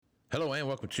Hello and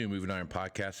welcome to Moving Iron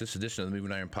Podcast. This edition of the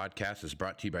Moving Iron Podcast is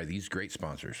brought to you by these great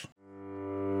sponsors.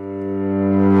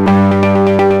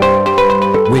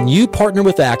 When you partner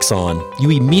with Axon, you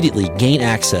immediately gain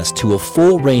access to a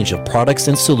full range of products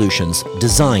and solutions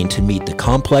designed to meet the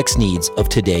complex needs of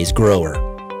today's grower.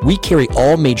 We carry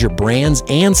all major brands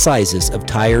and sizes of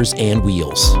tires and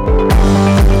wheels.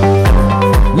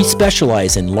 We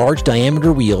specialize in large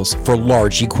diameter wheels for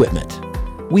large equipment.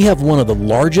 We have one of the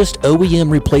largest OEM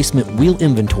replacement wheel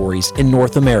inventories in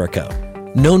North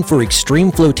America. Known for extreme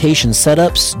flotation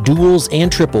setups, duals, and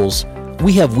triples,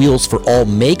 we have wheels for all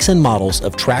makes and models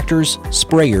of tractors,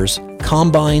 sprayers,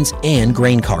 combines, and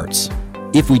grain carts.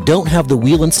 If we don't have the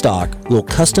wheel in stock, we'll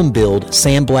custom build,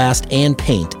 sandblast, and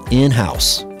paint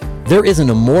in-house. There isn't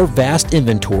a more vast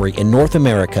inventory in North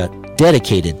America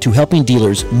dedicated to helping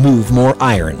dealers move more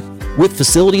iron. With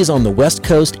facilities on the West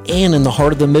Coast and in the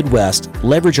heart of the Midwest,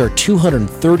 leverage our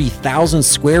 230,000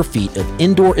 square feet of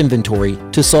indoor inventory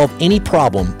to solve any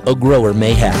problem a grower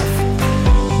may have.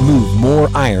 Move more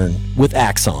iron with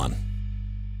Axon.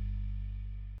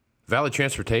 Valley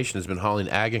Transportation has been hauling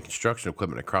ag and construction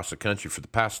equipment across the country for the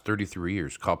past 33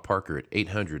 years. Call Parker at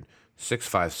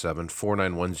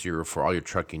 800-657-4910 for all your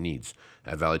trucking needs.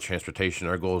 At Valley Transportation,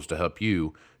 our goal is to help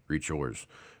you reach yours.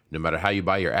 No matter how you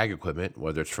buy your ag equipment,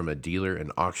 whether it's from a dealer, an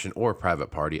auction, or a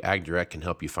private party, AgDirect can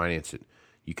help you finance it.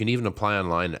 You can even apply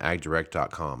online at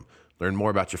agdirect.com. Learn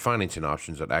more about your financing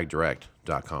options at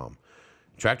agdirect.com.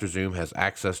 TractorZoom has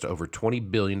access to over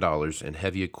 $20 billion in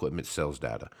heavy equipment sales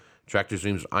data.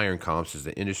 TractorZoom's Iron Comps is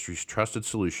the industry's trusted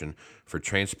solution for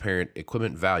transparent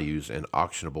equipment values and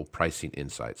auctionable pricing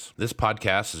insights. This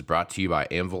podcast is brought to you by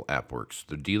Anvil AppWorks.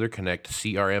 The Dealer Connect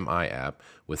CRMI app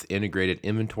with integrated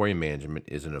inventory management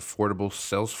is an affordable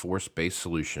Salesforce-based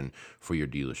solution for your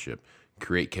dealership.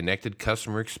 Create connected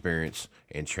customer experience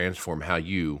and transform how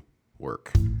you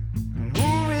work.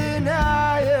 Moving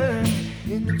higher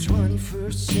in the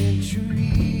 21st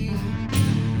century.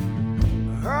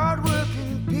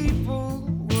 Hard-working people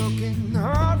working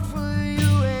hard for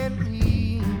you and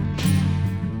me.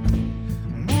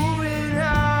 Moving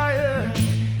higher,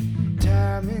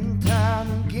 time and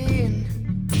time again.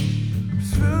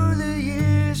 Through the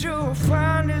years you'll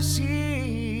find us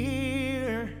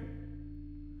here.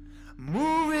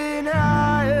 Moving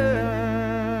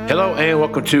higher. Hello and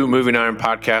welcome to Moving Iron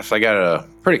Podcast. I got a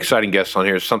pretty exciting guest on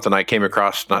here. It's something I came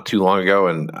across not too long ago,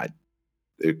 and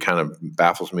it kind of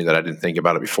baffles me that I didn't think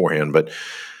about it beforehand. But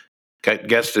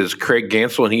guest is Craig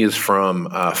Gansel, and he is from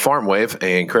FarmWave.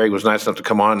 And Craig was nice enough to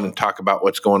come on and talk about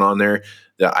what's going on there.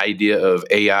 The idea of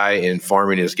AI in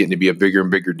farming is getting to be a bigger and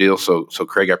bigger deal. So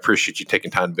Craig, I appreciate you taking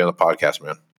time to be on the podcast,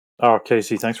 man. Oh,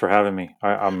 Casey, thanks for having me.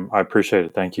 I appreciate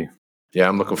it. Thank you. Yeah,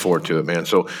 I'm looking forward to it, man.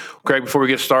 So, Craig, before we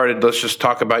get started, let's just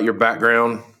talk about your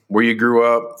background, where you grew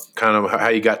up, kind of how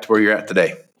you got to where you're at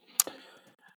today.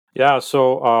 Yeah,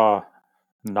 so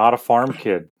not a farm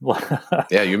kid.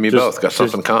 Yeah, you and me both got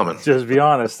something in common. Just be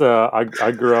honest.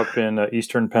 I grew up in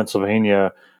eastern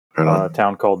Pennsylvania, a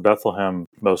town called Bethlehem.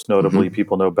 Most notably,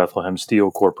 people know Bethlehem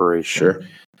Steel Corporation. Sure.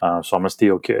 So I'm a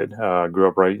steel kid. Grew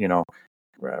up right,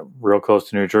 real close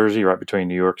to New Jersey, right between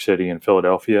New York City and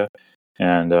Philadelphia.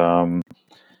 And I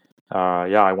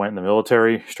went in the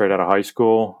military straight out of high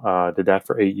school. Did that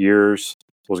for 8 years.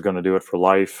 Was going to do it for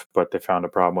life, but they found a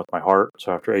problem with my heart.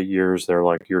 So after 8 years, they're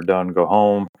like, "You're done. Go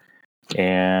home."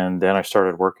 And then I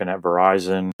started working at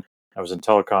Verizon. I was in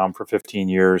telecom for 15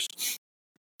 years.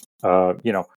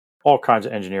 All kinds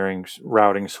of engineering,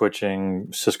 routing,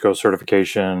 switching, Cisco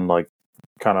certification, like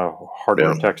kind of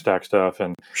hardware tech stack stuff.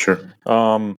 And sure.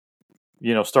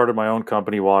 Started my own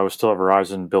company while I was still at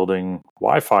Verizon, building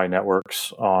Wi-Fi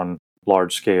networks on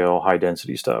large scale, high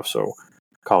density stuff. So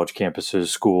college campuses,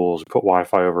 schools, put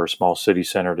Wi-Fi over a small city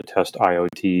center to test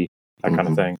IoT, that kind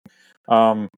of thing.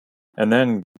 And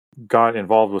then got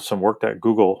involved with some work that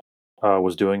Google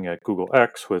was doing at Google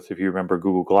X with, if you remember,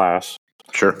 Google Glass.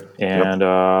 Sure.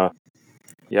 And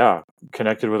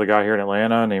connected with a guy here in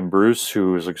Atlanta named Bruce,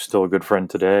 who is still a good friend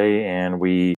today. And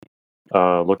we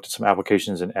looked at some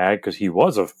applications in ag because he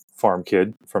was a farm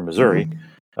kid from Missouri.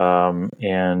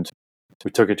 And we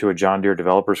took it to a John Deere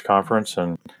developers conference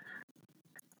and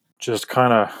just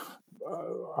kind of,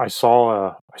 I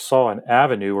saw an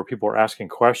avenue where people were asking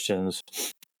questions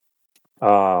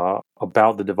about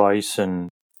the device and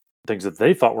things that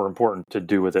they thought were important to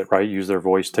do with it, right? Use their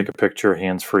voice, take a picture,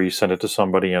 hands-free, send it to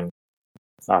somebody. And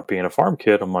not being a farm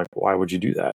kid, I'm like, why would you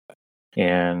do that?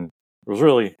 And it was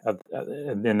really,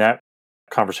 in that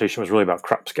conversation was really about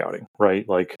crop scouting, right?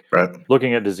 Like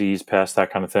looking at disease, pests, that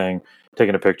kind of thing,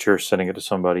 taking a picture, sending it to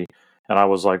somebody. And I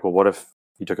was like, well, what if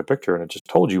you took a picture and it just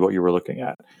told you what you were looking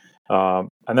at?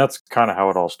 And that's kind of how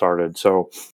it all started. So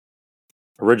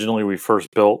originally, we first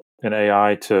built an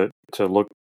AI to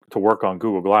work on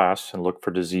Google Glass and look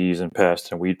for disease and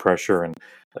pest and weed pressure and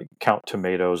like count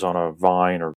tomatoes on a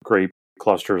vine or grape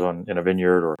clusters in a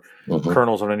vineyard or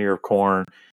kernels on an ear of corn.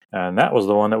 And that was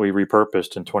the one that we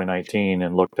repurposed in 2019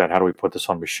 and looked at how do we put this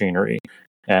on machinery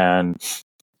and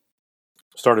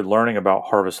started learning about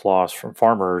harvest loss from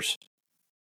farmers.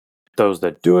 Those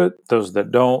that do it, those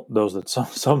that don't, those that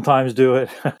sometimes do it.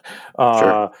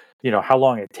 Sure. How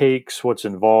long it takes, what's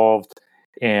involved.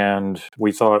 And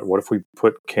we thought, what if we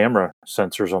put camera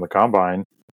sensors on the combine,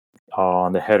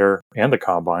 on the header and the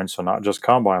combine? So not just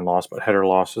combine loss, but header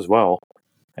loss as well.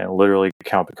 And literally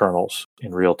count the kernels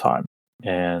in real time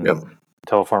and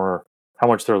tell a farmer how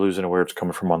much they're losing and where it's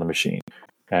coming from on the machine.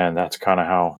 And that's kind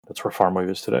of that's where FarmWave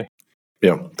is today.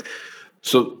 Yeah.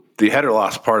 So the header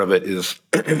loss part of it is,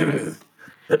 excuse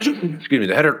me,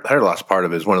 the header loss part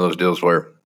of it is one of those deals where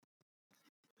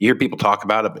you hear people talk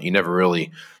about it, but you never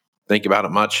really think about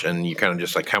it much. And you kind of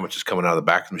just like, how much is coming out of the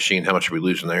back of the machine? How much are we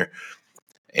losing there?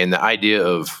 And the idea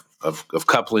of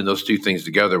coupling those two things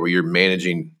together where you're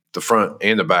managing the front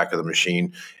and the back of the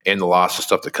machine and the loss of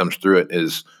stuff that comes through it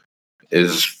is,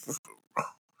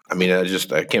 I mean,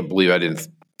 I can't believe I didn't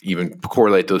even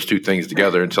correlate those two things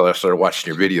together until I started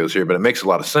watching your videos here, but it makes a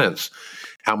lot of sense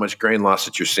how much grain loss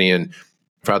that you're seeing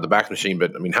from the back of the machine.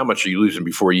 But I mean, how much are you losing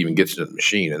before you even get to the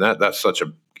machine? And that's such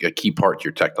a key part to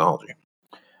your technology.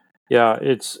 Yeah,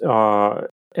 it's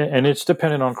and it's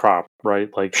dependent on crop, right?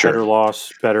 Like header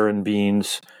loss better in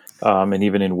beans, and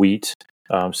even in wheat,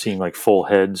 seeing like full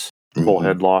head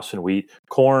loss in wheat.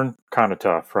 Corn, kind of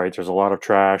tough, right? There's a lot of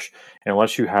trash, and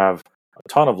unless you have a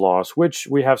ton of loss, which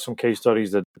we have some case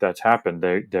studies that's happened.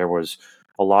 There was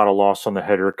a lot of loss on the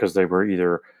header because they were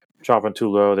either chopping too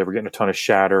low, they were getting a ton of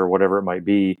shatter, whatever it might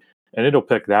be, and it'll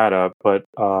pick that up. But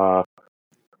there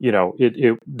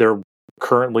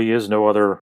currently is no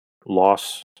other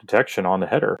loss detection on the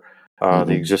header.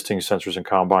 The existing sensors and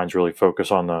combines really focus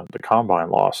on the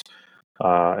combine loss,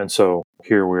 and so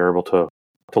here we are able to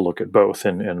look at both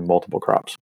in multiple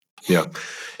crops. Yeah,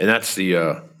 and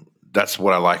that's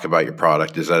what I like about your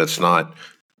product is that it's not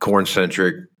corn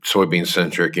centric, soybean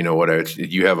centric. Whatever.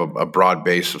 You have a broad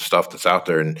base of stuff that's out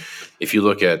there, and if you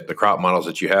look at the crop models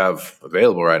that you have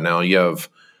available right now, you have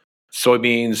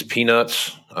soybeans,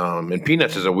 peanuts, and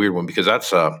peanuts is a weird one because that's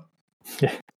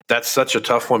such a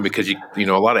tough one because a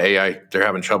lot of AI they're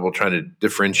having trouble trying to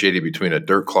differentiate it between a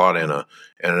dirt clod and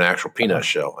an actual peanut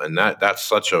shell, and that's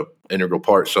such a integral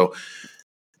part. So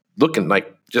looking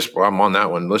like just while I'm on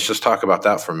that one, let's just talk about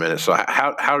that for a minute. So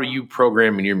how are you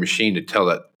programming your machine to tell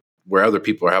that where other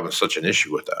people are having such an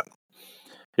issue with that?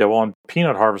 Yeah, well, on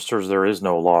peanut harvesters there is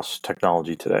no loss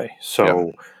technology today.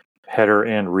 So header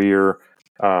and rear,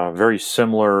 very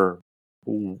similar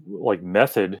like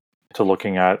method to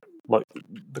looking at like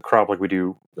the crop like we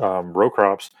do row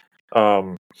crops.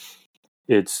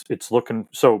 It's looking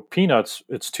so peanuts.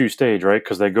 It's two stage, right?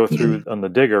 Because they go through on the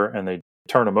digger and they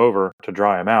turn them over to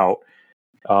dry them out.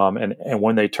 And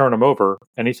when they turn them over,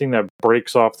 anything that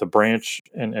breaks off the branch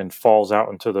and falls out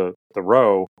into the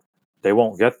row, they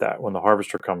won't get that when the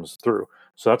harvester comes through.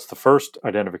 So that's the first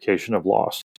identification of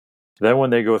loss. Then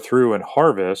when they go through and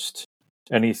harvest,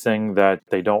 anything that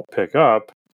they don't pick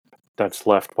up that's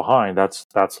left behind,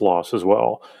 that's loss as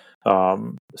well.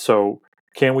 So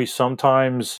can we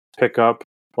sometimes pick up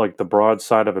like the broad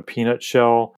side of a peanut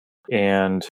shell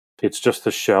and it's just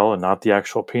the shell and not the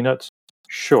actual peanuts?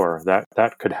 Sure,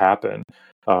 that could happen.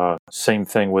 Same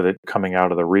thing with it coming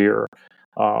out of the rear.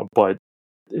 But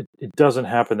it doesn't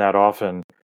happen that often.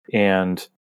 And,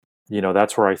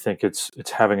 that's where I think it's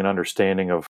having an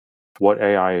understanding of what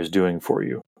AI is doing for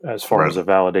you as far as a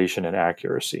validation and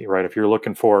accuracy, right? If you're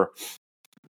looking for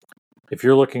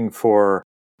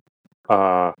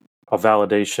a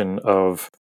validation of,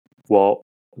 well,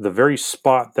 the very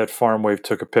spot that FarmWave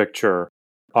took a picture,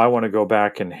 I want to go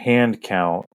back and hand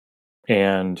count.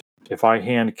 And if I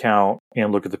hand count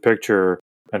and look at the picture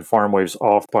and FarmWave's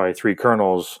off by 3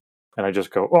 kernels, and I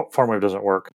just go, oh, FarmWave doesn't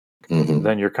work,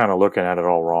 then you're kind of looking at it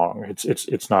all wrong.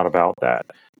 It's not about that.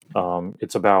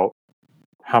 It's about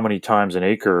how many times an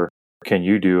acre can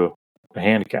you do a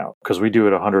hand count? Because we do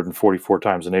it 144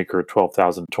 times an acre,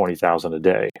 12,000, 20,000 a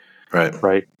day.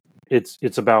 Right.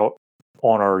 It's about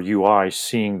on our UI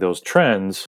seeing those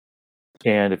trends.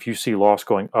 And if you see loss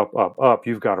going up, up, up,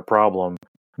 you've got a problem.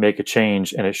 Make a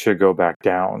change and it should go back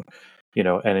down.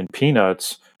 And in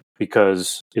peanuts,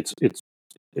 because it's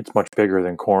much bigger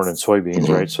than corn and soybeans,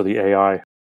 right? So the AI,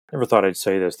 never thought I'd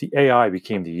say this, the AI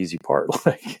became the easy part.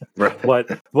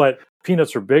 But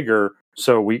peanuts are bigger,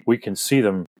 so we can see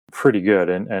them pretty good,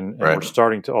 and Right. we're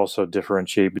starting to also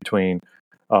differentiate between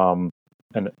and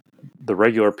the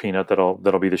regular peanut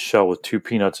that'll be the shell with 2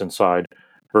 peanuts inside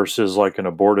versus like an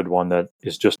aborted one that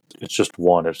is just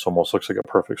one. It almost looks like a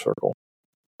perfect circle.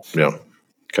 Yeah.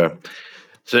 Okay.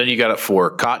 So then you got it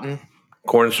for cotton,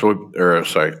 corn,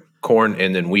 corn,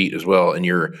 and then wheat as well. And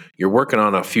you're working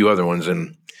on a few other ones.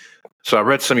 And so I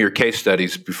read some of your case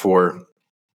studies before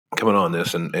coming on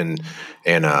this, and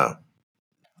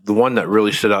the one that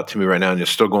really stood out to me right now, and you're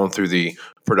still going through the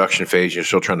production phase, you're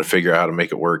still trying to figure out how to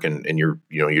make it work, and you're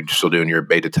still doing your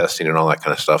beta testing and all that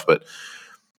kind of stuff. But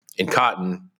in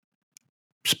cotton,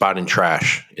 spotting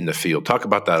trash in the field. Talk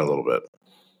about that a little bit.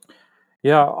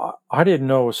 Yeah, I didn't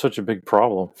know it was such a big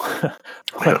problem,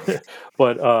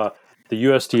 but the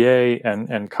USDA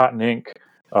and Cotton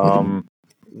Inc.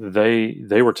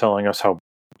 They were telling us how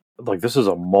like this is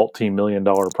a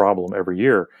multi-million-dollar problem every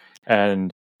year,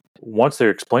 and once they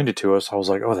explained it to us, I was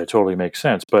like, oh, that totally makes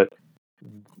sense. But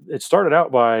it started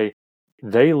out by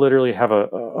they literally have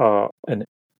a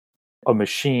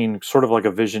machine, sort of like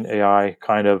a Vision AI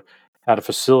kind of, at a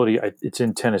facility. It's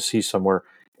in Tennessee somewhere,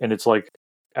 and it's like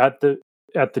at the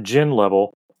gin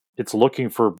level, it's looking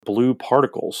for blue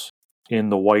particles in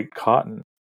the white cotton.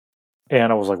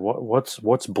 And I was like,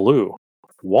 what's blue?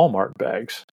 Walmart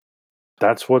bags.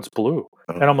 That's what's blue.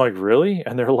 And I'm like, really?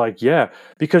 And they're like, yeah,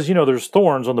 because there's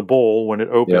thorns on the bowl when it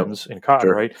opens in cotton,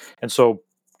 Sure. right? And so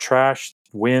trash,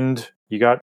 wind, you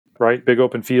got right, big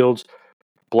open fields,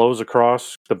 blows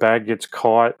across, the bag gets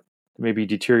caught, maybe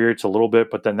deteriorates a little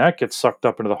bit, but then that gets sucked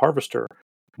up into the harvester.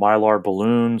 Mylar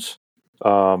balloons,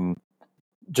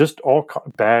 just all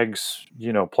bags,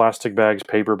 plastic bags,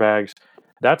 paper bags.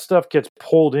 That stuff gets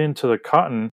pulled into the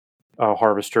cotton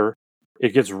harvester.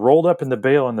 It gets rolled up in the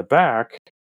bale in the back,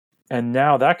 and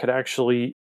now that could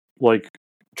actually like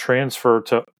transfer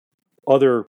to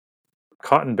other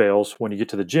cotton bales when you get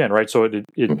to the gin, right? So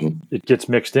it gets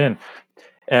mixed in,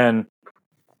 and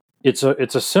it's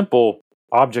a simple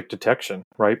object detection,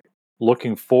 right?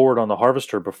 Looking forward on the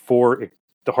harvester before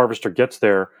the harvester gets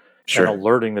there, Sure. and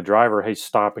alerting the driver, hey,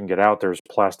 stop and get out. There's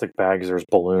plastic bags, there's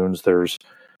balloons, there's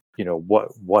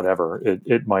whatever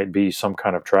it might be, some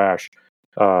kind of trash,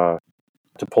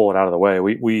 to pull it out of the way.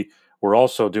 We're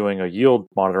also doing a yield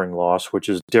monitoring loss, which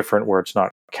is different, where it's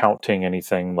not counting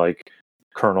anything like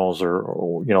kernels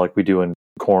or like we do in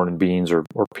corn and beans or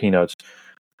peanuts.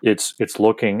 It's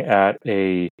looking at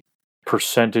a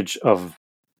percentage of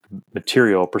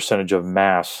material, percentage of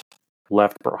mass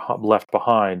left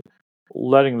behind,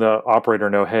 letting the operator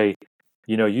know, hey,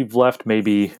 you've left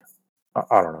maybe,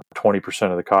 I don't know,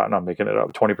 20% of the cotton. I'm making it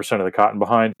up. 20% of the cotton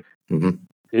behind. Mm-hmm.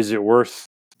 Is it worth,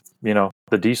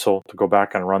 the diesel to go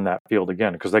back and run that field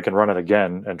again? Because they can run it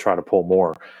again and try to pull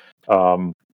more.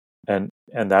 And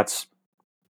that's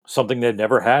something they'd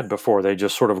never had before. They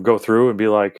just sort of go through and be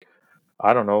like,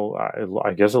 I don't know,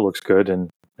 I guess it looks good, and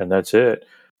that's it.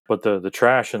 But the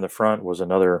trash in the front was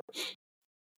another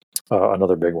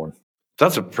big one.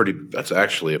 That's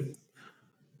actually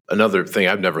another thing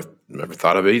I've never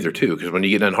thought of either too. Because when you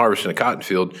get done harvesting a cotton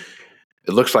field,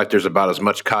 it looks like there's about as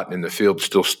much cotton in the field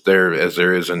still there as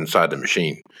there is inside the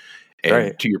machine. And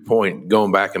Right. to your point,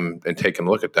 going back and taking a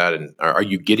look at that, and are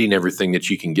you getting everything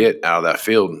that you can get out of that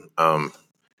field, and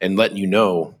letting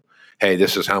hey,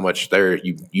 this is how much there.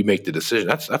 You make the decision.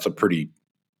 That's a pretty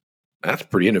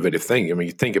innovative thing. I mean,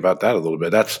 you think about that a little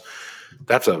bit. That's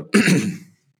a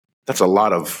that's a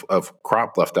lot of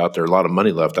crop left out there, a lot of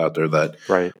money left out there that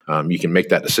Right. You can make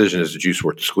that decision. Is the juice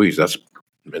worth the squeeze? That's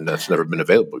never been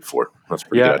available before. That's a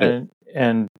pretty good idea.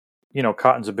 and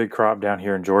cotton's a big crop down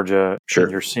here in Georgia. Sure.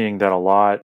 And you're seeing that a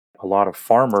lot. A lot of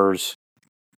farmers,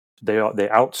 they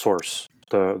outsource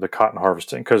the cotton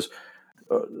harvesting, because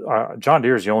John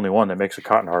Deere is the only one that makes a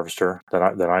cotton harvester that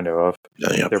I know of.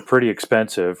 Yeah. They're pretty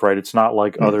expensive, right? It's not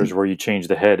like others where you change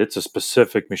the head. It's a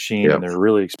specific machine, and they're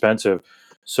really expensive.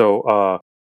 So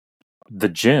the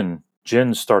gin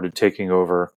started taking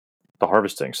over the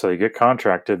harvesting. So they get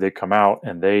contracted, they come out,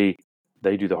 and they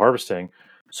do the harvesting.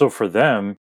 So for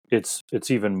them, it's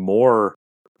even more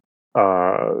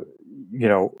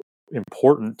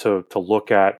important to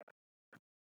look at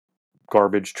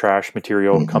garbage, trash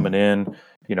material coming in.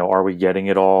 Are we getting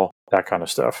it all? That kind of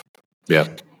stuff. Yeah.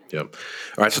 All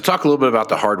right. So talk a little bit about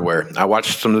the hardware. I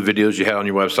watched some of the videos you had on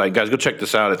your website. Guys, go check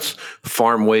this out. It's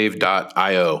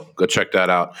farmwave.io. Go check that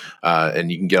out. And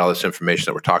you can get all this information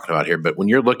that we're talking about here. But when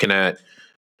you're looking at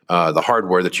the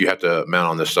hardware that you have to mount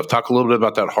on this stuff, talk a little bit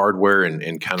about that hardware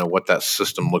and kind of what that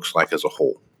system looks like as a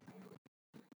whole.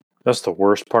 That's the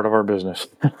worst part of our business.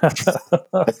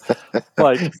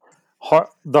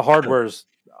 The hardware's,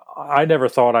 I never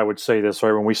thought I would say this,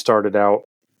 right? When we started out,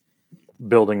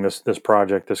 building this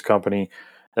project, this company,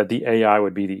 that the AI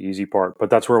would be the easy part. But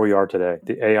that's where we are today.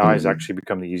 The AI has actually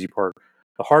become the easy part.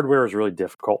 The hardware is really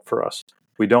difficult for us.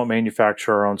 We don't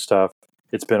manufacture our own stuff.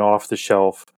 It's been off the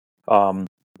shelf.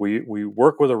 We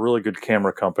work with a really good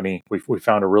camera company. We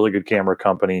found a really good camera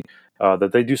company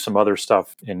that they do some other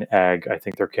stuff in ag. I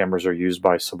think their cameras are used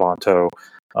by Sabanto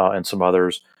and some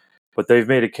others, but they've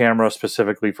made a camera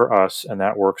specifically for us, and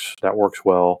that works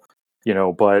well.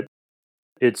 But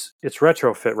it's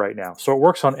retrofit right now, so it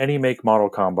works on any make, model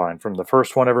combine, from the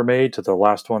first one ever made to the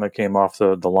last one that came off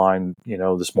the line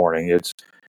this morning.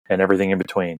 And everything in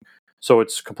between. So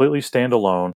it's completely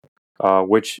standalone,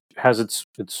 which has its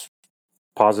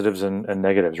positives and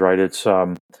negatives, right? It's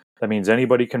that means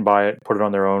anybody can buy it, put it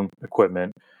on their own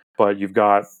equipment, but you've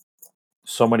got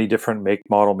so many different make,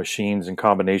 model machines and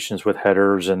combinations with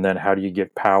headers, and then how do you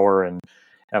get power and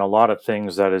a lot of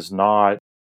things that has not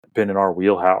been in our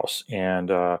wheelhouse, and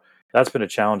that's been a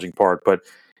challenging part. But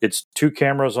it's 2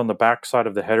 cameras on the back side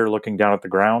of the header looking down at the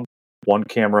ground, 1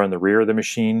 camera in the rear of the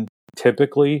machine,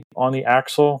 typically on the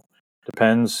axle.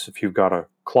 Depends if you've got a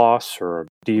Kloss or a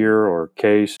Deere or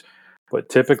case, but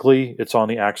typically it's on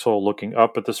the axle looking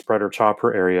up at the spreader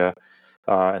chopper area,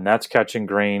 and that's catching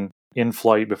grain in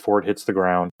flight before it hits the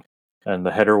ground. And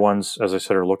the header ones, as I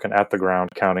said, are looking at the ground,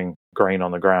 counting grain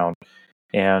on the ground.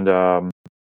 And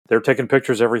they're taking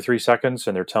pictures every 3 seconds,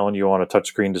 and they're telling you on a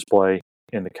touchscreen display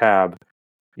in the cab,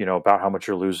 about how much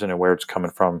you're losing and where it's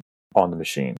coming from on the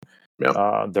machine.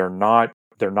 Yeah. They're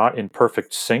not in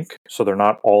perfect sync, so they're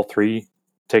not all 3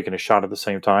 taking a shot at the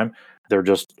same time. They're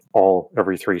just all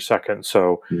every 3 seconds.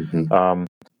 So,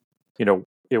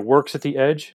 it works at the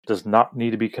edge, does not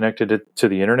need to be connected to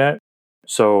the internet.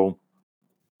 So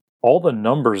all the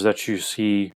numbers that you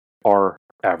see are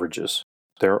averages.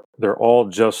 They're all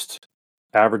just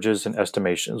averages and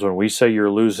estimations. When we say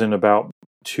you're losing about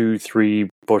 2-3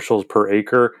 bushels per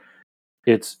acre,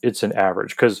 it's an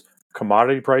average, because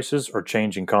commodity prices are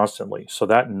changing constantly. So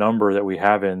that number that we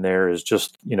have in there is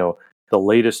just, the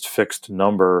latest fixed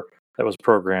number that was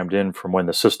programmed in from when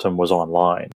the system was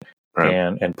online, Right.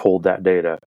 and pulled that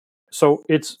data. So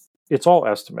it's all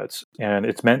estimates, and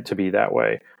it's meant to be that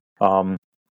way.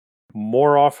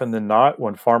 More often than not,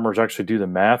 when farmers actually do the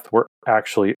math, we're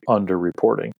actually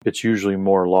underreporting. It's usually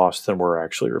more loss than we're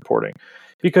actually reporting,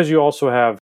 because you also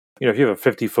have, if you have a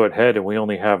 50-foot head and we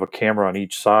only have a camera on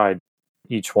each side,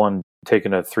 each one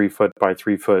taking a 3-foot by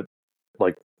 3-foot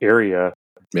area.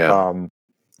 Yeah.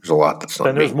 There's a lot that's not.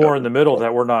 Then there's more in the middle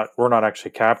that we're not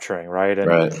actually capturing, right? And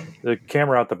right. The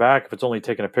camera out the back, if it's only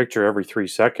taking a picture every 3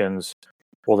 seconds,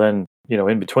 well then,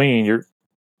 in between you're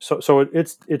so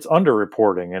it's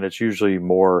underreporting, and it's usually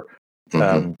more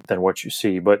than what you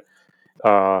see. But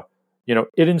it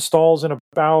installs in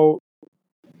about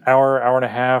hour and a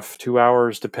half, 2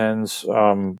 hours, depends.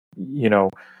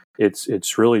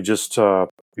 It's really just you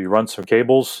run some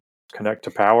cables, connect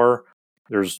to power.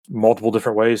 There's multiple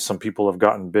different ways. Some people have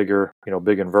gotten bigger,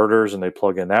 big inverters, and they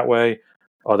plug in that way.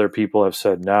 Other people have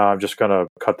said, no, I'm just going to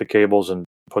cut the cables and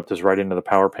put this right into the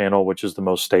power panel, which is the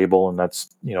most stable, and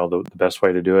that's the best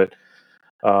way to do it.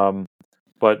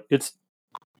 But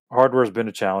hardware has been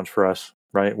a challenge for us,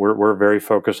 right? We're very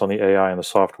focused on the AI and the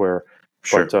software.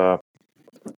 Sure. But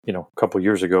a couple of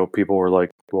years ago, people were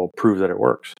like, "Well, prove that it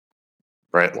works."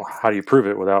 Right. Well, how do you prove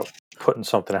it without putting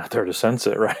something out there to sense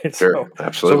it, right? Sure.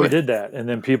 Absolutely. So we did that, and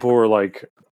then people were like,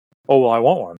 "Oh, well, I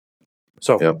want one."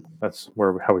 So that's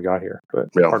how we got here. But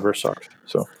hardware sucks.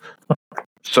 So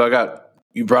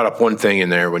you brought up one thing in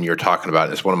there when you were talking about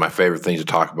it. It's one of my favorite things to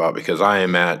talk about, because I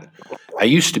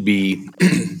used to be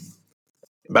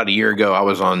about a year ago, I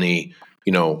was on the,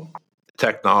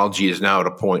 technology is now at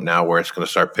a point now where it's going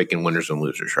to start picking winners and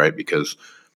losers, right? Because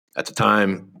at the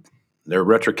time, there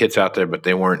were retro kits out there, but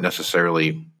they weren't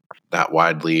necessarily that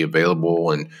widely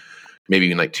available. And maybe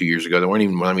even 2 years ago, they weren't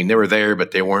even, they were there,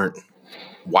 but they weren't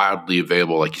wildly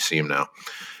available like you see them now.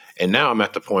 And now I'm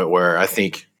at the point where I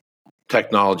think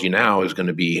technology now is going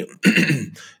to be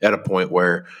at a point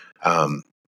where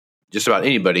just about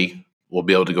anybody will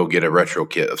be able to go get a retro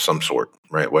kit of some sort,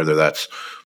 right? Whether that's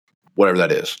whatever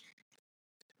that is.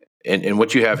 And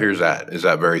what you have here is that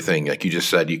very thing. Like you just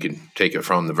said, you can take it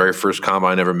from the very first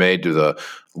combine ever made to the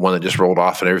one that just rolled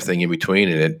off and everything in between.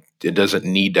 And it doesn't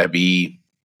need to be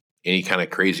any kind of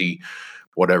crazy,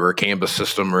 whatever, canvas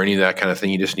system or any of that kind of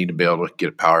thing. You just need to be able to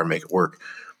get power and make it work.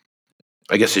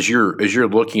 I guess as you're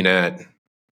looking at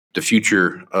the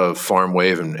future of Farm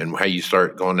Wave and how you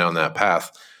start going down that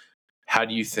path, how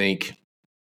do you think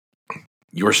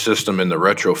your system and the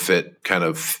retrofit kind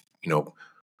of,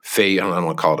 phase, I don't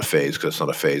want to call it a phase because it's not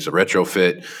a phase, a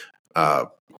retrofit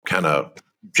kind of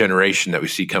generation that we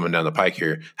see coming down the pike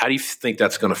here. How do you think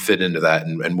that's going to fit into that,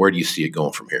 and where do you see it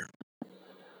going from here?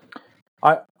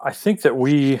 I think that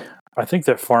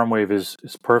FarmWave is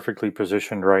perfectly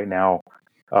positioned right now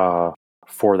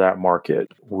for that market.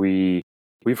 We've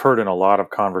heard in a lot of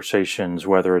conversations,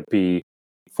 whether it be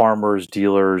farmers,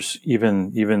 dealers,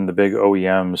 even the big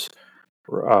OEMs.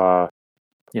 Some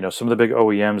of the big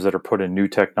OEMs that are putting new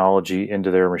technology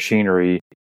into their machinery,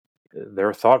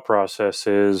 their thought process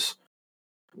is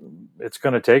it's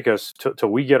going to take us till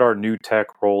we get our new tech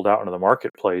rolled out into the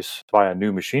marketplace via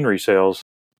new machinery sales.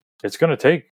 It's going to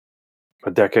take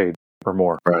a decade or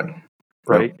more. Right.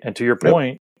 Yep. And to your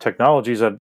point, technology's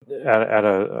at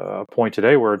a point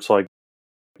today where it's like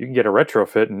you can get a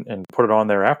retrofit and put it on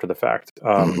there after the fact.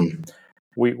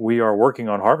 We are working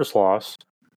on harvest loss.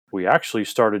 We actually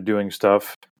started doing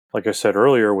stuff, like I said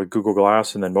earlier, with Google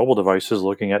Glass and then mobile devices,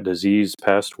 looking at disease,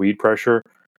 pest, weed pressure.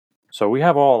 So we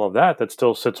have all of that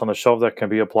still sits on the shelf that can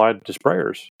be applied to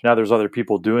sprayers. Now there's other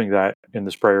people doing that in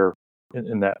the sprayer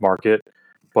in that market,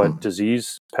 but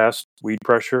disease, pest, weed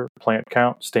pressure, plant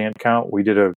count, stand count. We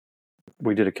did a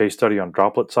case study on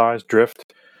droplet size, drift.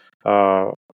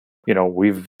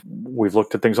 We've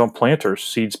looked at things on planters,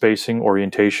 seed spacing,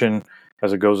 orientation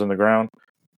as it goes in the ground.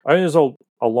 I think there's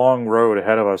a long road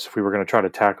ahead of us if we were going to try to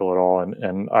tackle it all,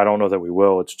 and I don't know that we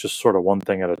will. It's just sort of one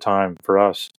thing at a time for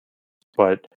us.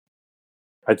 But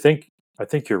I think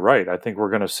you're right. I think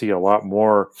we're going to see a lot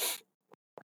more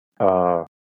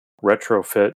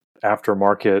retrofit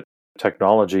aftermarket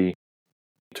technology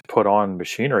to put on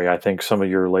machinery. I think some of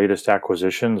your latest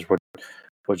acquisitions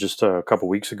was just a couple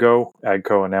weeks ago.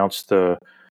 Agco announced the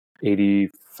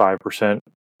 85%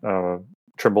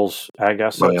 Trimble's ag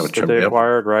assets that they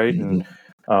acquired, right? And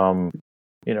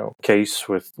Case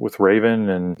with Raven,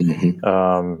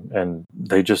 and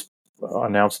they just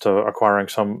announced acquiring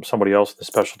somebody else in the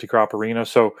specialty crop arena.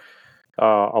 So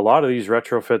a lot of these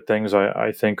retrofit things,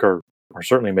 I think, are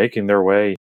certainly making their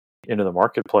way into the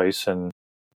marketplace, and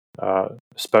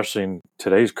especially in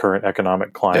today's current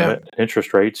economic climate,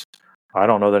 interest rates. I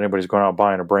don't know that anybody's going out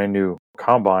buying a brand new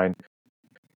combine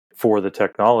for the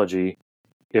technology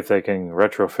if they can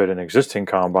retrofit an existing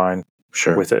combine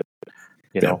with it.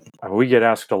 We get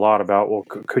asked a lot about, well,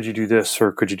 could you do this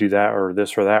or could you do that or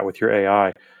this or that with your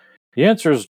AI? The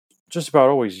answer is just about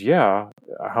always, yeah.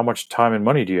 How much time and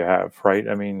money do you have, right?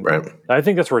 I mean, I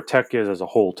think that's where tech is as a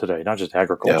whole today, not just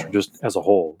agriculture, just as a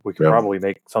whole. We could probably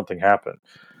make something happen.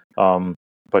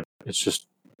 But it's just,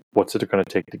 what's it going to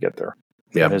take to get there?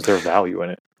 And is there value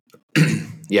in it?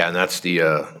 Yeah, and that's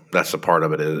the part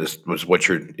of it. Was what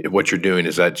you're doing,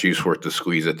 is that juice worth the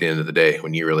squeeze at the end of the day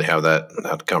when you really have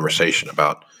that conversation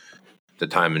about the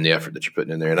time and the effort that you're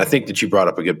putting in there. And I think that you brought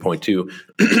up a good point too.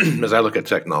 As I look at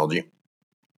technology,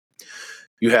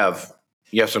 you have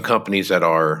some companies that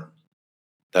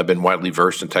have been widely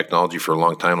versed in technology for a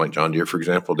long time, like John Deere, for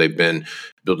example. They've been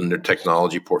building their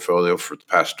technology portfolio for the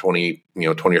past 20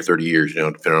 or 30 years,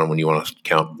 depending on when you want to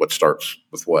count what starts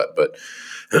with what. But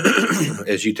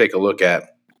as you take a look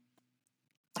at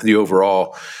the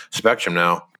overall spectrum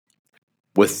now,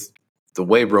 with the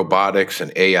way robotics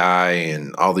and AI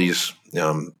and all these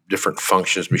different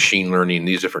functions, machine learning,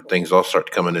 these different things all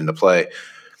start coming into play.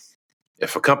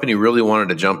 If a company really wanted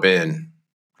to jump in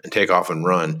and take off and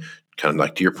run, kind of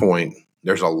like to your point,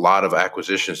 there's a lot of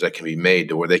acquisitions that can be made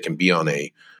to where they can be on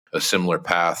a similar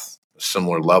path, a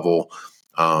similar level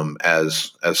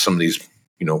as some of these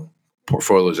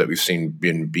portfolios that we've seen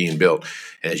being built.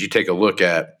 And as you take a look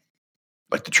at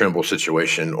like the Trimble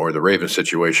situation or the Raven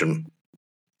situation,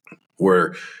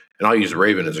 and I'll use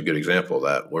Raven as a good example of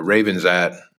that, where Raven's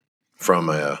at from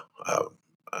an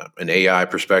AI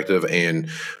perspective and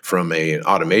from an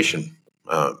automation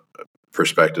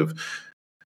perspective.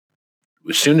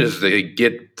 As soon as they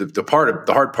get the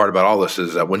hard part about all this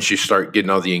is that once you start getting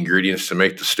all the ingredients to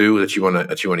make the stew that you want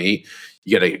to eat,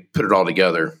 you got to put it all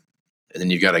together, and then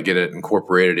you got to get it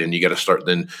incorporated, and you got to start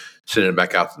then sending it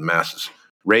back out to the masses.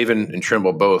 Raven and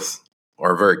Trimble both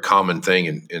are a very common thing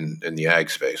in the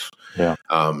ag space. Yeah,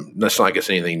 that's not, I guess,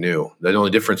 anything new. The only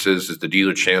difference is the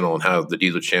dealer channel and how the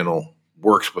dealer channel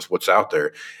works with what's out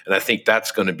there, and I think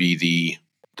that's going to be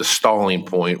the stalling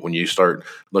point when you start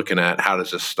looking at how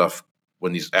does this stuff,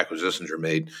 when these acquisitions are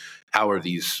made, how are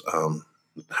these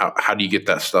how do you get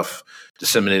that stuff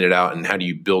disseminated out, and how do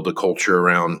you build a culture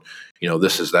around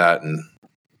this is that, and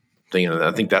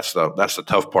I think that's the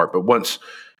tough part. But once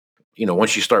you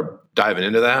start diving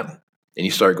into that and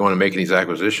you start going and making these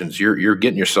acquisitions, you're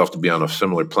getting yourself to be on a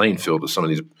similar playing field to some of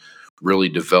these really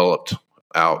developed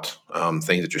out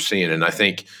things that you're seeing. And I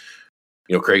think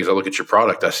Craig, as I look at your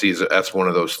product, I see that's one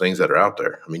of those things that are out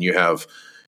there. I mean, you have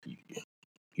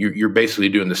you're basically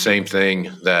doing the same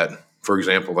thing that, for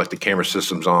example, like the camera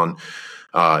systems on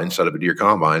inside of a deer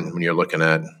combine, when you're looking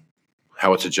at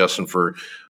how it's adjusting for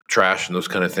trash and those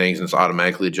kind of things, and it's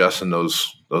automatically adjusting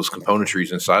those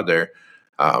componentries inside there.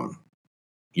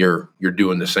 You're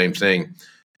doing the same thing.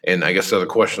 And I guess the other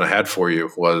question I had for you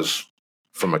was,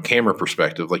 from a camera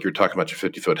perspective, like you're talking about your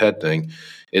 50-foot head thing,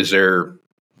 is there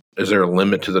a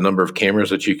limit to the number of cameras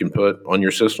that you can put on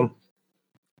your system?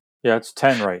 Yeah, it's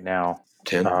 10 right now.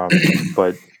 10.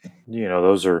 But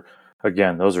those are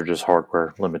just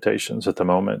hardware limitations at the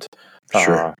moment.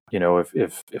 Sure.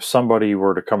 If somebody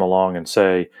were to come along and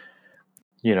say,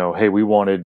 hey, we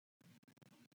wanted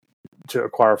to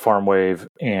acquire FarmWave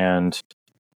and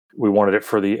we wanted it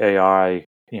for the AI,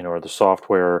 or the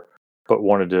software, but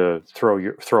wanted to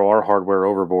throw our hardware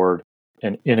overboard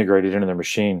and integrate it into their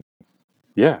machine.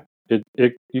 Yeah,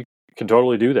 you can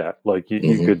totally do that. Like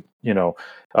you could,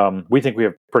 we think we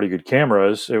have pretty good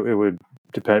cameras. It would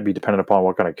be dependent upon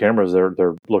what kind of cameras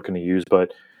they're looking to use,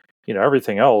 but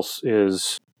everything else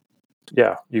is,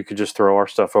 yeah, you could just throw our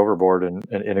stuff overboard and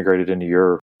integrate it into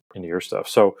your stuff.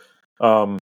 So,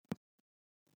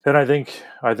 and I think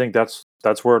that's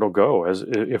where it'll go, as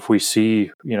if we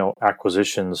see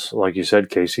acquisitions, like you said,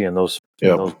 Casey, in the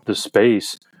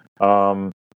space.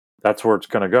 That's where it's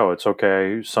going to go. It's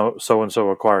okay. So and so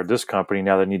acquired this company.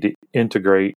 Now they need to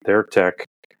integrate their tech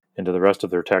into the rest of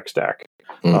their tech stack,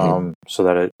 so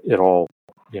that it all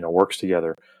works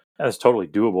together. And it's totally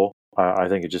doable. I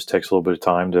think it just takes a little bit of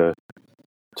time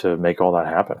to make all that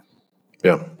happen.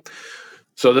 Yeah.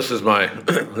 So this is my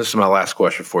last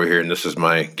question for you here, and this is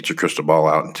my get your crystal ball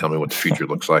out and tell me what the future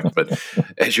looks like. But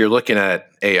as you're looking at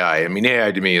AI, I mean,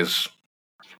 AI to me is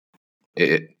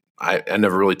it. I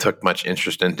never really took much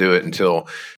interest into it until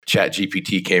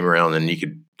ChatGPT came around, and you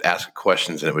could ask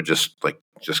questions and it would just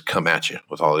come at you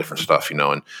with all the different stuff,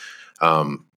 and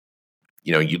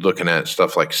you're looking at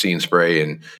stuff like See and Spray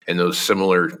and those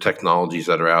similar technologies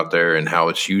that are out there, and how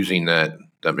it's using that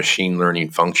machine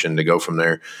learning function to go from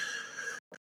there.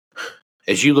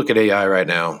 As you look at AI right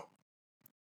now,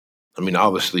 I mean,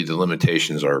 obviously the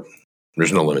limitations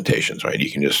there's no limitations, right? You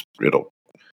can just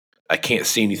I can't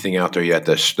see anything out there yet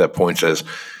that points as,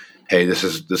 hey, this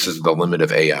is the limit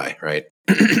of AI, right?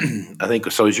 I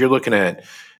think so. As you're looking at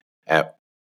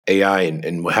AI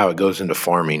and how it goes into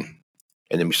farming,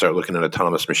 and then we start looking at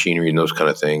autonomous machinery and those kind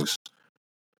of things,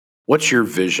 what's your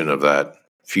vision of that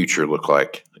future look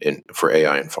like for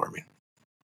AI in farming?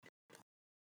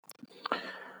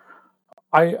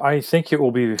 I think it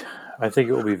will be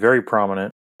very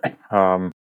prominent,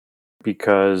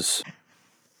 because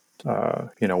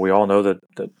we all know that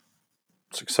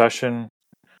succession,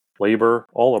 labor,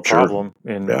 all a problem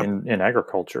in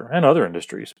agriculture and other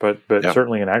industries, but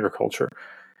certainly in agriculture.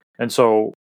 And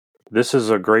so this is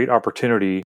a great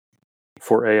opportunity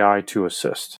for AI to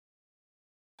assist.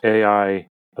 AI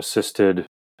assisted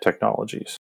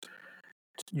technologies.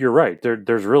 You're right.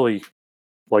 There's really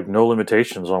no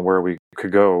limitations on where we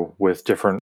could go with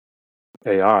different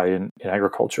AI in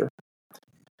agriculture.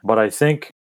 But I think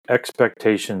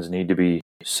expectations need to be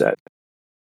set.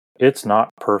 It's not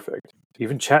perfect.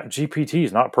 Even ChatGPT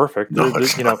is not perfect. No,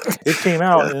 it came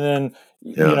out, and then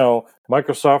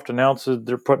Microsoft announces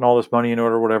they're putting all this money in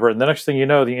order, or whatever. And the next thing you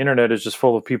know, the internet is just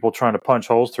full of people trying to punch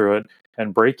holes through it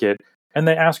and break it. And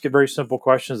they ask it very simple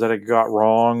questions that it got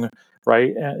wrong,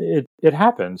 right? And it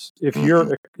happens. If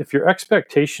your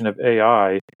expectation of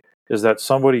AI is that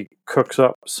somebody cooks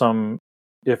up some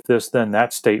if this then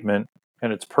that statement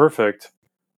and it's perfect,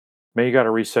 man, you got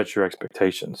to reset your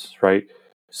expectations, right?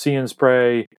 See and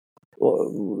Spray,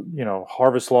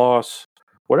 harvest loss,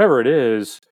 whatever it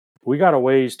is, we got a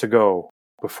ways to go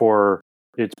before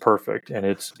it's perfect, and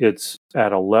it's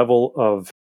at a level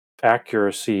of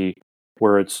accuracy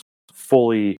where it's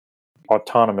fully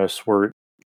autonomous, where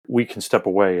we can step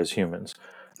away as humans.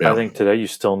 I think today you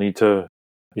still need to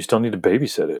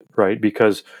babysit it, right?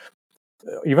 Because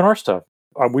even our stuff,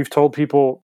 we've told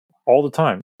people all the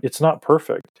time, it's not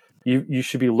perfect. You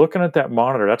should be looking at that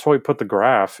monitor. That's why we put the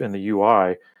graph in the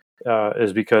UI,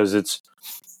 is because it's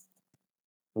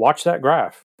watch that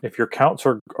graph. If your counts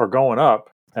are going up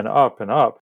and up and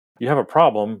up, you have a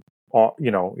problem.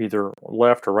 Either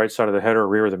left or right side of the head or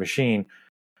rear of the machine.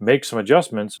 Make some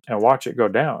adjustments and watch it go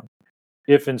down.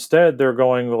 If instead they're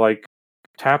going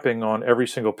tapping on every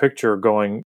single picture,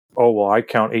 going, oh well, I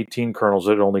count 18 kernels.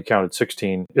 It only counted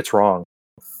 16. It's wrong.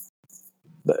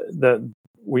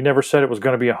 We never said it was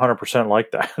going to be 100%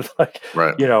 like that. Right.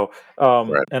 Right.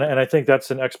 And I think that's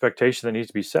an expectation that needs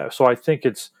to be set. So I think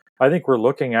we're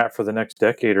looking at, for the next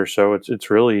decade or so,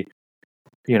 it's really,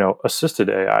 assisted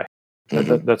AI.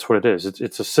 That's what it is.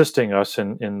 It's assisting us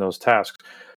in those tasks.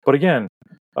 But again,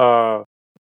 right,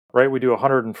 we do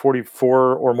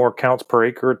 144 or more counts per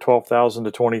acre, 12,000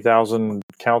 to 20,000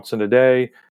 counts in a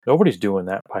day. Nobody's doing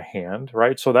that by hand,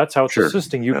 right? So that's how it's Sure.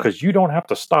 assisting you, Yeah. because you don't have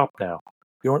to stop now.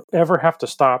 You don't ever have to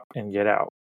stop and get out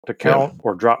to count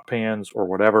or drop pans or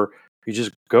whatever. You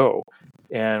just go.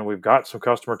 And we've got some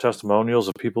customer testimonials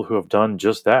of people who have done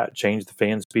just that, change the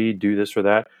fan speed, do this or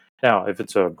that. Now, if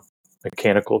it's a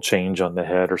mechanical change on the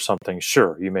head or something,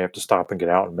 sure, you may have to stop and get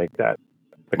out and make that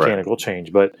mechanical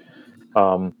change. But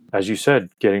as you said,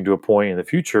 getting to a point in the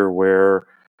future where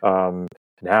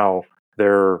now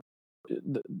the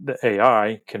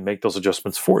AI can make those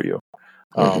adjustments for you,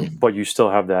 but you still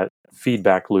have that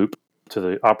feedback loop to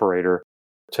the operator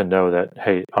to know that,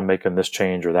 hey, I'm making this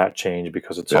change or that change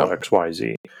because it's all X, Y,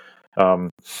 Z.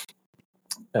 And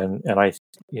I,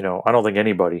 I don't think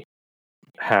anybody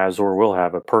has or will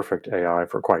have a perfect AI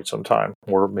for quite some time,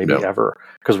 or maybe ever,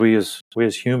 because we as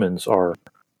humans are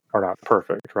not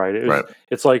perfect, right?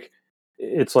 It's like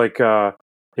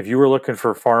if you were looking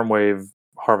for farm wave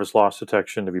harvest loss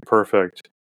detection to be perfect,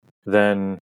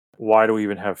 then why do we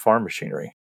even have farm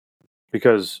machinery?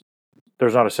 Because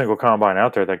there's not a single combine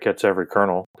out there that gets every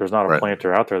kernel. There's not a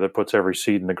planter out there that puts every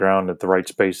seed in the ground at the right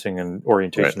spacing and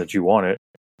orientation that you want it.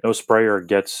 No sprayer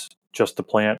gets just the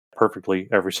plant perfectly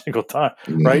every single time,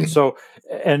 right? So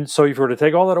if you were to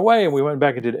take all that away and we went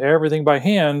back and did everything by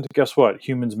hand, guess what?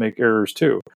 Humans make errors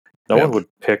too. No one would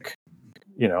pick,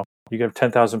 you have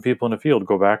 10,000 people in the field,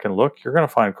 go back and look, you're going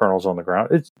to find kernels on the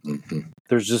ground.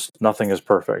 There's just nothing is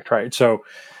perfect, right? So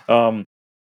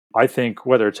I think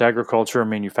whether it's agriculture,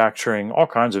 manufacturing, all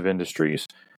kinds of industries,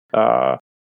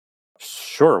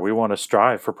 sure, we want to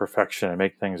strive for perfection and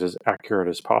make things as accurate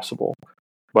as possible.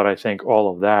 But I think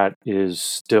all of that is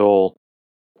still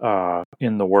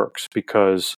in the works,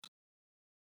 because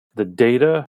the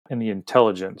data and the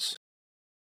intelligence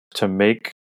to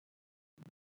make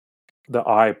the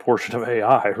I portion of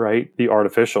AI, right, the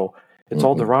artificial, it's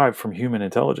all derived from human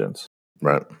intelligence.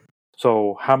 Right.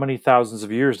 So how many thousands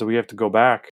of years do we have to go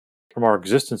back from our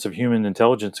existence of human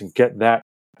intelligence and get that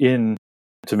into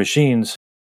machines?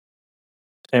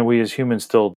 And we as humans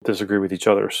still disagree with each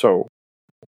other. So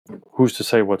who's to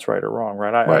say what's right or wrong,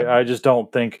 right? I just don't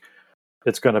think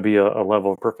it's going to be a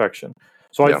level of perfection.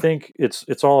 So I think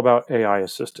it's all about AI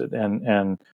assisted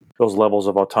and those levels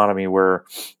of autonomy where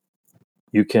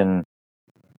you can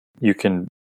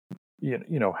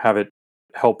have it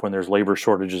help when there's labor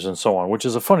shortages and so on, which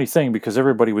is a funny thing because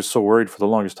everybody was so worried for the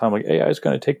longest time, like AI is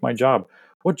going to take my job.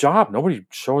 What job? Nobody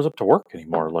shows up to work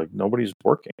anymore. Like nobody's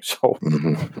working. So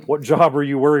what job are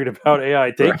you worried about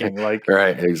AI taking?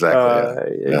 Right.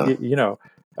 Exactly.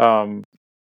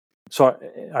 So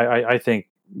I think,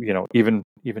 even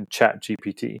Chat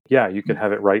GPT, you can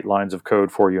have it write lines of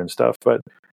code for you and stuff, but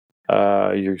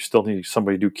you still need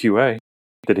somebody to do QA.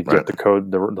 Did it get the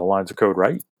code, the lines of code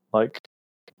right?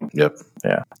 Yep.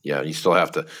 Yeah. Yeah. You still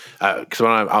have to, because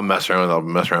when I'll mess around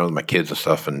with my kids and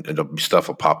stuff, and stuff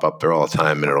will pop up there all the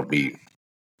time, and it'll be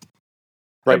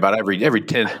about every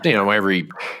 10, every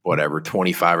whatever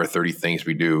 25 or 30 things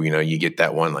we do, you get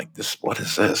that one like this. What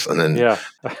is this? And then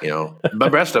the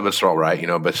rest of it's all right,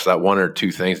 but it's that one or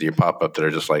two things that you pop up that are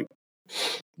just like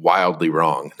wildly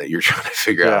wrong that you're trying to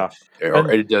figure out, or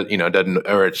it does,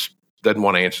 doesn't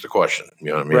want to answer the question. You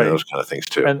know what I mean? Those kind of things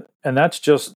too. And that's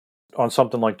just on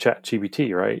something like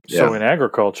ChatGPT, right? Yeah. So in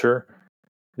agriculture,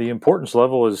 the importance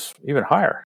level is even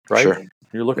higher, right? Sure.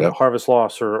 You're looking at harvest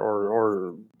loss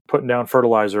or putting down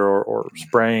fertilizer or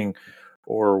spraying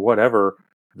or whatever.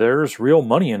 There's real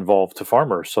money involved to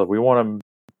farmers. So we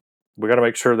got to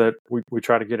make sure that we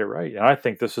try to get it right. And I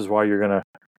think this is why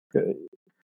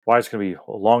why it's going to be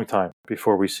a long time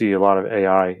before we see a lot of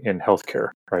AI in healthcare,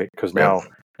 right? Because now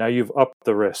you've upped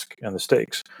the risk and the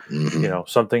stakes.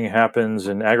 Something happens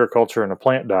in agriculture and a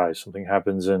plant dies. Something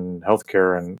happens in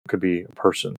healthcare and could be a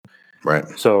person. Right.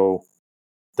 So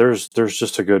there's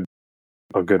just a good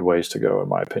ways to go, in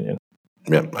my opinion.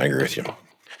 Yep, I agree with you.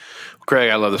 Craig,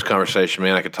 I love this conversation,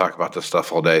 man. I could talk about this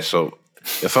stuff all day. So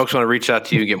if folks want to reach out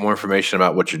to you and get more information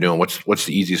about what you're doing, what's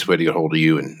the easiest way to get a hold of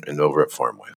you and over at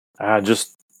FarmWave?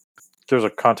 There's a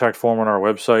contact form on our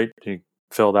website. You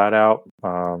fill that out.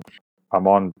 I'm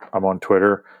on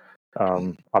Twitter.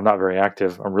 I'm not very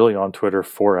active. I'm really on Twitter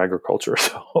for agriculture.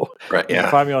 So you can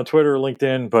find me on Twitter or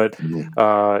LinkedIn, but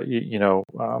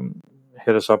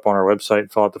hit us up on our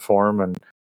website, fill out the form, and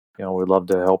we'd love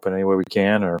to help in any way we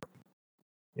can, or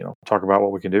talk about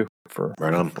what we can do for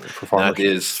farmers. That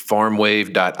is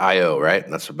farmwave.io, right?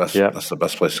 That's the best. That's the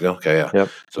best place to go. Okay, yeah. Yep.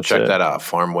 So check that out,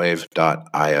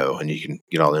 farmwave.io, and you can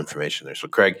get all the information there. So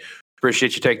Craig,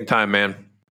 Appreciate you taking time, man.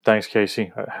 Thanks,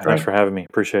 Casey. Thanks for having me.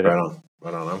 Appreciate it.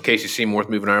 Right on. I'm Casey Seymour with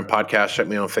Moving Iron Podcast. Check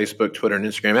me out on Facebook, Twitter, and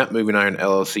Instagram at Moving Iron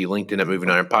LLC, LinkedIn at Moving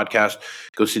Iron Podcast.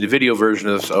 Go see the video version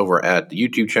of this over at the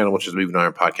YouTube channel, which is Moving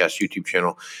Iron Podcast YouTube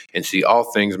channel, and see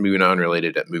all things Moving Iron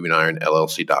related at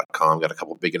movingironllc.com. Got a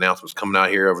couple big announcements coming out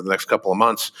here over the next couple of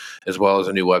months, as well as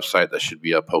a new website that should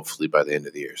be up hopefully by the end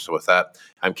of the year. So with that,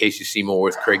 I'm Casey Seymour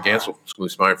with Craig Gansel.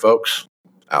 Smooth Iron folks,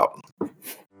 out.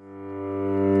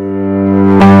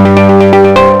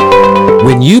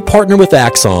 When you partner with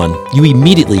Axon, you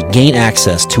immediately gain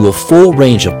access to a full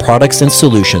range of products and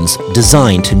solutions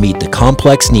designed to meet the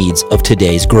complex needs of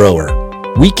today's grower.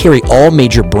 We carry all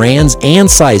major brands and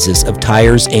sizes of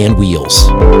tires and wheels.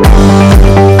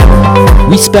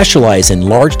 We specialize in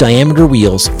large diameter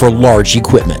wheels for large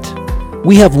equipment.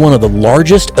 We have one of the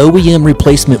largest OEM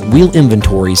replacement wheel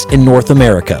inventories in North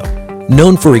America.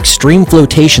 Known for extreme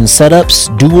flotation setups,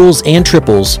 duals, and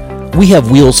triples, we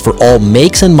have wheels for all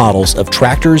makes and models of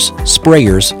tractors,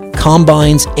 sprayers,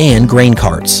 combines, and grain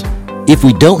carts. If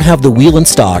we don't have the wheel in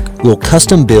stock, we'll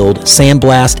custom build,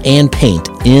 sandblast, and paint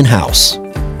in-house.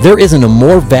 There isn't a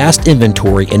more vast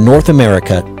inventory in North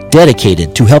America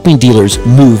dedicated to helping dealers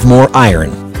move more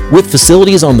iron. With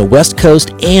facilities on the West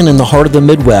Coast and in the heart of the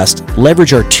Midwest,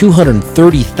 leverage our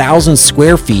 230,000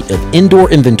 square feet of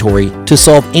indoor inventory to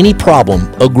solve any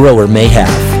problem a grower may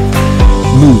have.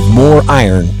 Move more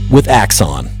iron with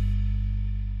Axon.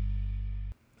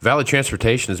 Valley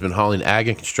Transportation has been hauling ag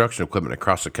and construction equipment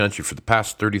across the country for the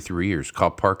past 33 years.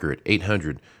 Call Parker at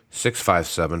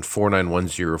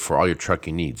 800-657-4910 for all your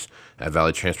trucking needs. At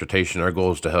Valley Transportation, our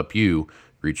goal is to help you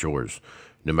reach yours.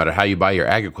 No matter how you buy your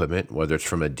ag equipment, whether it's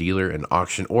from a dealer, an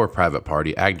auction, or a private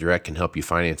party, AgDirect can help you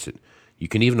finance it. You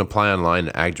can even apply online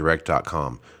at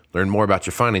agdirect.com. Learn more about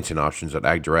your financing options at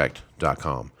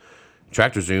agdirect.com.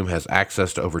 TractorZoom has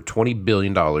access to over $20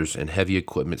 billion in heavy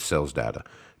equipment sales data.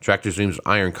 TractorZoom's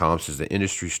Iron Comps is the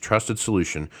industry's trusted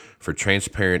solution for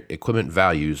transparent equipment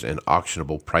values and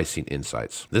auctionable pricing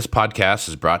insights. This podcast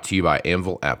is brought to you by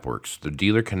Anvil AppWorks. The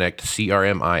Dealer Connect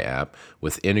CRMI app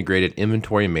with integrated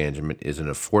inventory management is an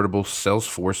affordable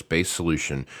Salesforce-based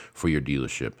solution for your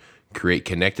dealership. Create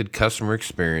connected customer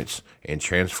experience and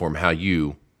transform how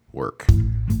you work.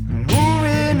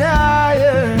 Moving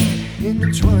higher in the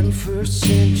 21st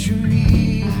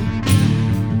century.